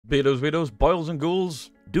Beardos, widows, boils and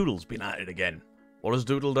ghouls, Doodle's been at it again. What has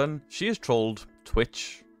Doodle done? She has trolled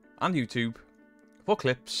Twitch and YouTube for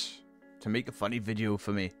clips to make a funny video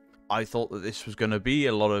for me. I thought that this was going to be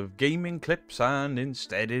a lot of gaming clips, and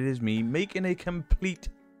instead it is me making a complete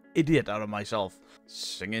idiot out of myself.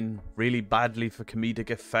 Singing really badly for comedic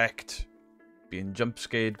effect, being jump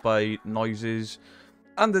scared by noises,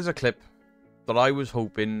 and there's a clip that I was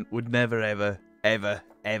hoping would never ever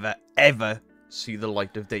see the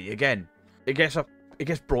light of day again. It gets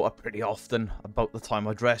brought up pretty often about the time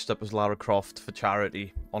I dressed up as Lara Croft for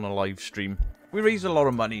charity on a live stream. We raised a lot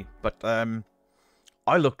of money, but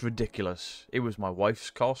I looked ridiculous. It was my wife's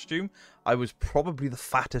costume. I was probably the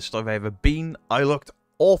fattest I've ever been. I looked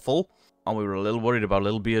awful, and we were a little worried about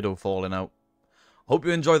little Beardo falling out. Hope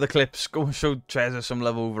you enjoy the clips. Go and show Cheza some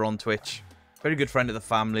love over on Twitch. Very good friend of the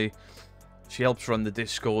family. She helps run the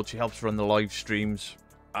Discord. She helps run the live streams.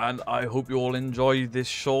 And I hope you all enjoy this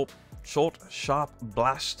short, sharp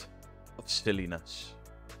blast of silliness.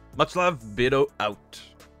 Much love, Beardo out.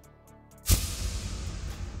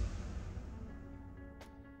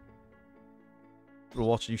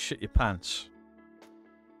 Watching you shit your pants.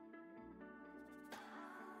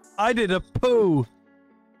 I did a poo.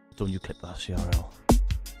 Don't you clip that, CRL.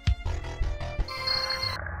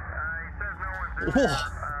 Whoa.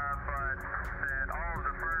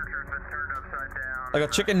 I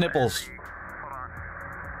got chicken nipples.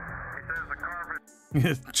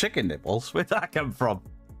 Chicken nipples? Where'd that come from?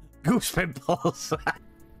 Goose pimples.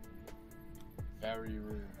 Very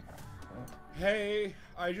rude. Hey,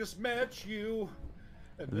 I just met you.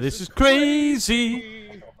 This is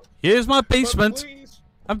crazy. Here's my basement.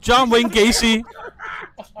 I'm John Wayne Gacy.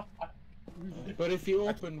 But if you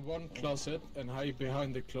open one closet and hide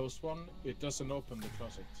behind the closed one, it doesn't open the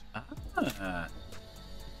closet. Ah.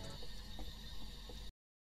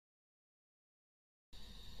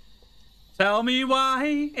 Tell me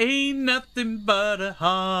why ain't nothing but a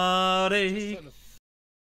heartache.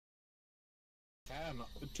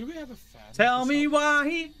 Do we have a fan? Tell me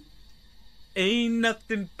why ain't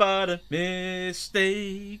nothing but a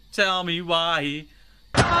mistake. Tell me why.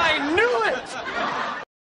 I knew it!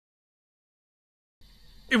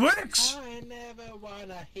 It works! I never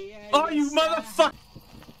wanna hear oh, you motherfucker!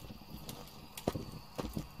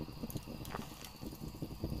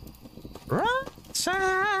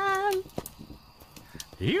 Roxanne,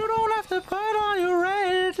 you don't have to put on your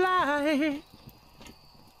red light.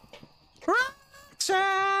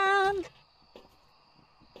 Roxanne!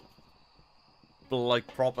 Like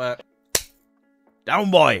proper...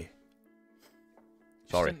 Down, boy!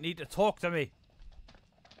 Sorry. You didn't need to talk to me.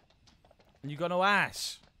 And you got no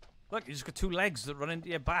ass. Look, you just got two legs that run into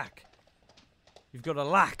your back. You've got a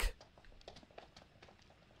lack.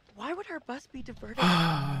 Why would our bus be diverted?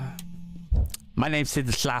 My name's Sid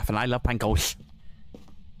the Slav and I love pancakes.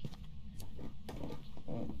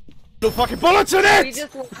 No fucking bullets in it! We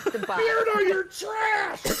just lost the bus. Beardo, you're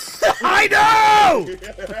trash! I know!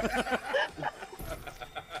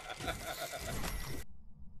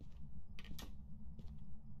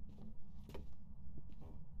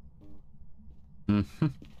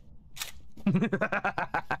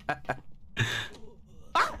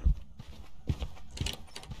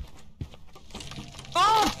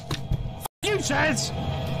 Oh! You says!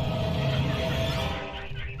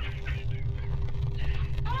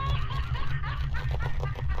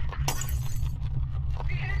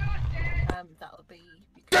 That'll be...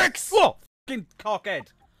 Dicks! Whoa! Fucking cockhead.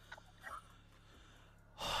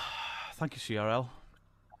 Thank you, CRL.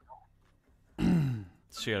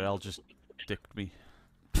 CRL just dicked me.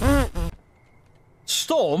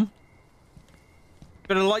 Storm?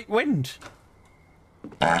 Bit of light wind.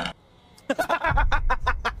 Bit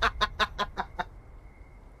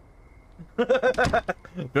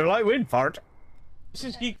of light wind, fart. This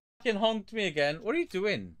is he fucking honked me again. What are you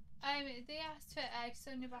doing? They asked for eggs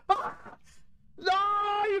on your back.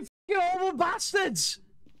 No, you fucking horrible bastards!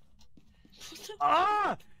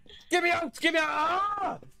 Ah! Get me out! Get me out!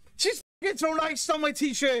 Ah! She's fucking thrown ice on my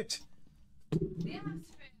t-shirt! They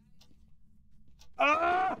asked for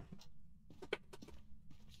Ah!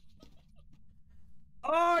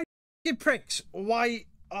 Oh, you fucking pricks! Why?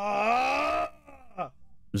 Ah!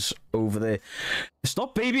 It's over there.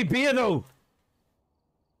 Stop, baby Beardo!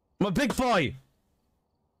 I'm a big boy!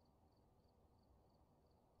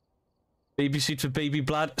 Baby seat for baby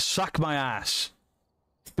blood. Suck my ass.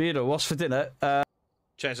 Beardo, what's for dinner?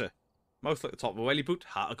 Cheza. Mouth like the top of a welly boot,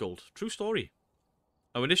 heart of gold. True story.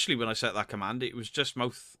 Now, initially when I set that command, it was just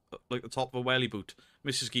mouth like the top of a welly boot.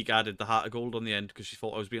 Mrs. Geek added the heart of gold on the end because she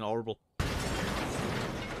thought I was being horrible.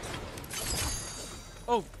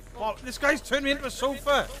 Oh, Oh, this guy's turned me into a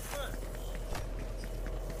sofa.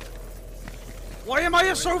 Why am I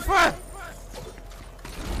a sofa?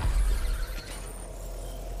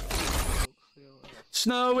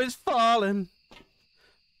 Snow is falling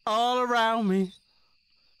all around me.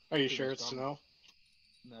 Are you sure it's snow?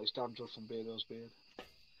 No, it's dandruff from Beardo's beard.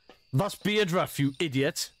 That's beard rough, you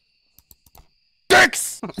idiot.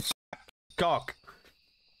 Dicks! Cock.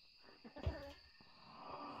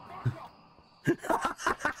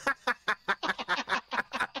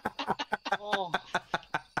 Oh.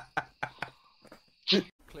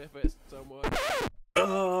 Clip it somewhere.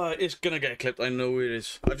 It's gonna get clipped, I know it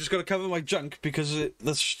is. I've just got to cover my junk because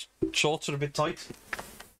the shorts are a bit tight.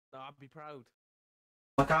 I'd be proud.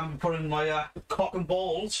 I can't be putting my cock and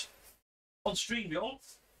balls on stream, y'all.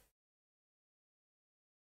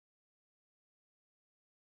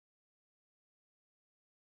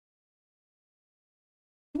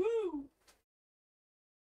 Woo!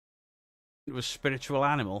 It was a spiritual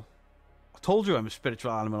animal. I told you I'm a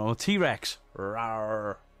spiritual animal. I'm a T-Rex.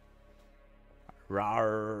 Rawr.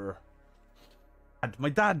 Rawr. And my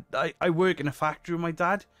dad, I work in a factory with my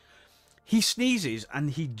dad. He sneezes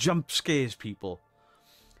and he jump scares people.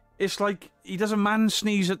 It's like he does a man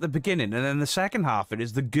sneeze at the beginning, and then the second half it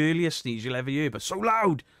is the girliest sneeze you'll ever hear, but so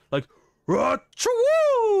loud, like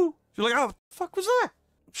 "Achoo!" You're like, "Oh, the fuck was that?"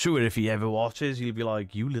 Sure, if he ever watches, he'll be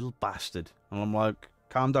like, "You little bastard," and I'm like,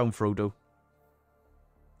 "Calm down, Frodo."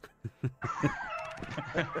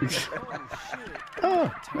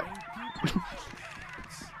 Oh.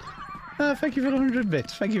 Thank you for the 100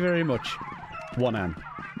 bits. Thank you very much. One hand.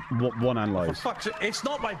 One hand lies. Fuck, it's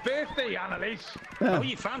not my birthday, Annalise. Yeah. Oh,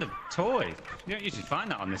 you found a toy. You don't usually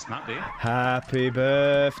find that on this map, do you? Happy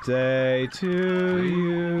birthday to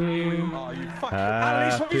you. Oh, you fucking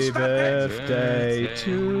Annalise, what you Happy birthday Birthday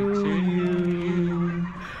to you.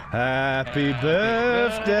 Happy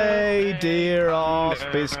birthday, dear Off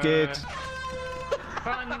Biscuit.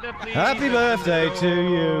 Happy birthday to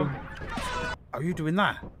you. Are you doing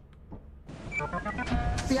that?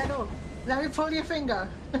 Beardo, let me pull your finger.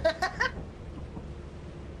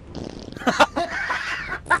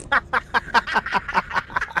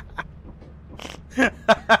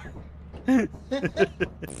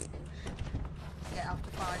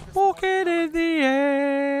 Walking in the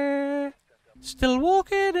air. Still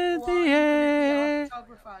walking in the air.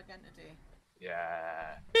 Photographer identity.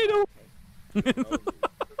 Yeah.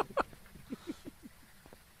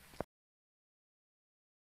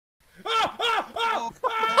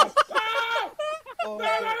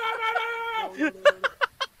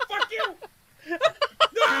 Fuck you!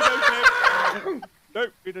 No,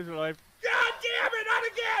 he doesn't alive. God damn it, not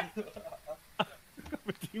again!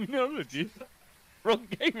 Demonology. Wrong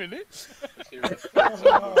game, innit?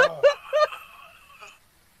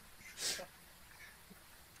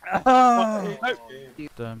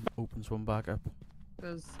 Opens one back up.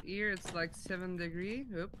 Because here it's like 7 degrees.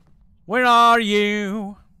 Oop. Where are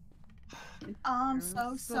you? I'm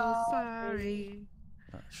so sorry.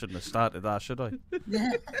 I shouldn't have started that, should I?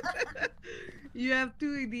 You have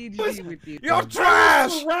 2 ADHD with you. You're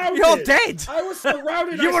trash! You're dead! I was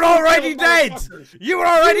surrounded. You I were still already killed dead! motherfuckers. You were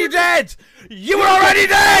already dead! You were already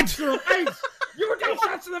dead! To the face. You were getting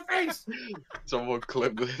shots in the face. Someone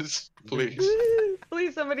clip this, please.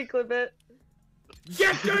 Please, somebody clip it.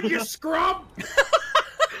 Get good, you scrub.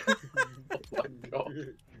 Oh my god.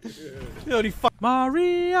 You only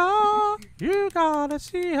Maria, you gotta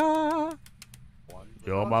see her.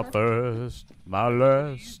 You're my first, my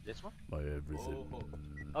last, This one? my everything.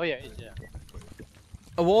 Oh yeah, yeah.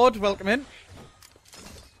 Award, welcome in.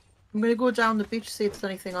 I'm gonna go down the beach, see if there's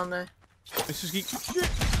anything on there. This is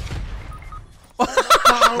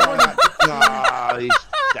Nah, he's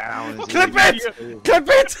down. Clip it! Clip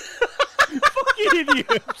it! Fucking idiot!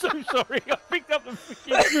 I'm so sorry. I picked up the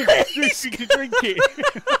fucking drink to drink it.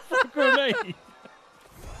 Fuck grenade.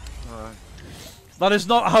 That is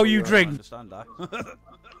not how you I drink. understand that.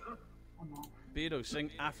 Beardo,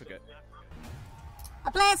 sing Africa.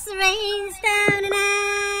 A bless the rains down in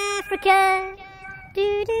Africa.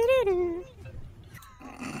 Do do do do.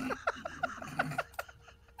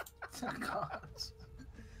 I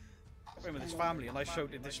went with his family and I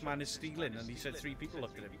shouted, "This man is stealing," and he said 3 people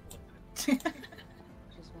looked at him.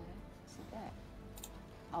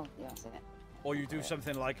 Oh, yeah, that's it. Or you do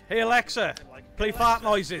something like, "Hey Alexa, play fart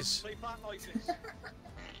noises."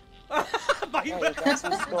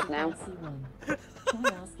 Stop now.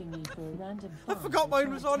 I forgot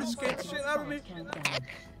mine was on. It scared the shit out of me.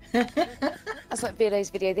 That's like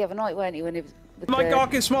Beardo's video the other night, weren't you? When it was with My the...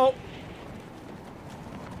 cock is small.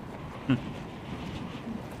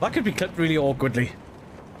 That could be clipped really awkwardly.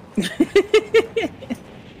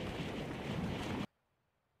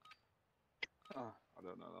 I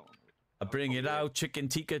don't know that one. I bring it out, chicken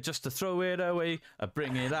tikka, just to throw it away. I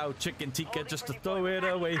bring it out, chicken tikka, just to throw it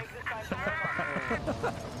away.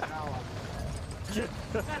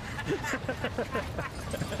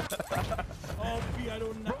 Oh, B, I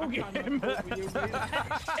don't know. I can't cope with you, mate.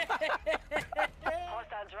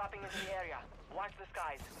 Hostiles dropping into the area. Watch the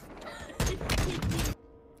skies.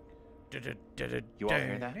 You all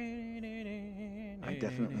hear that? I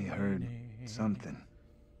definitely heard something.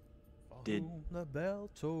 Did the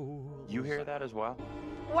bell tolls. you hear that as well?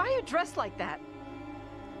 Why are you dressed like that?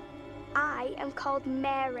 I am called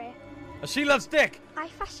Mary. She loves dick. I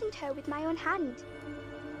fashioned her with my own hand.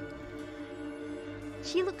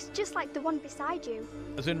 She looks just like the one beside you.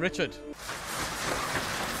 As in Richard.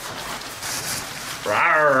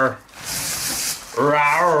 Rawr.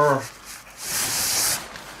 Rawr.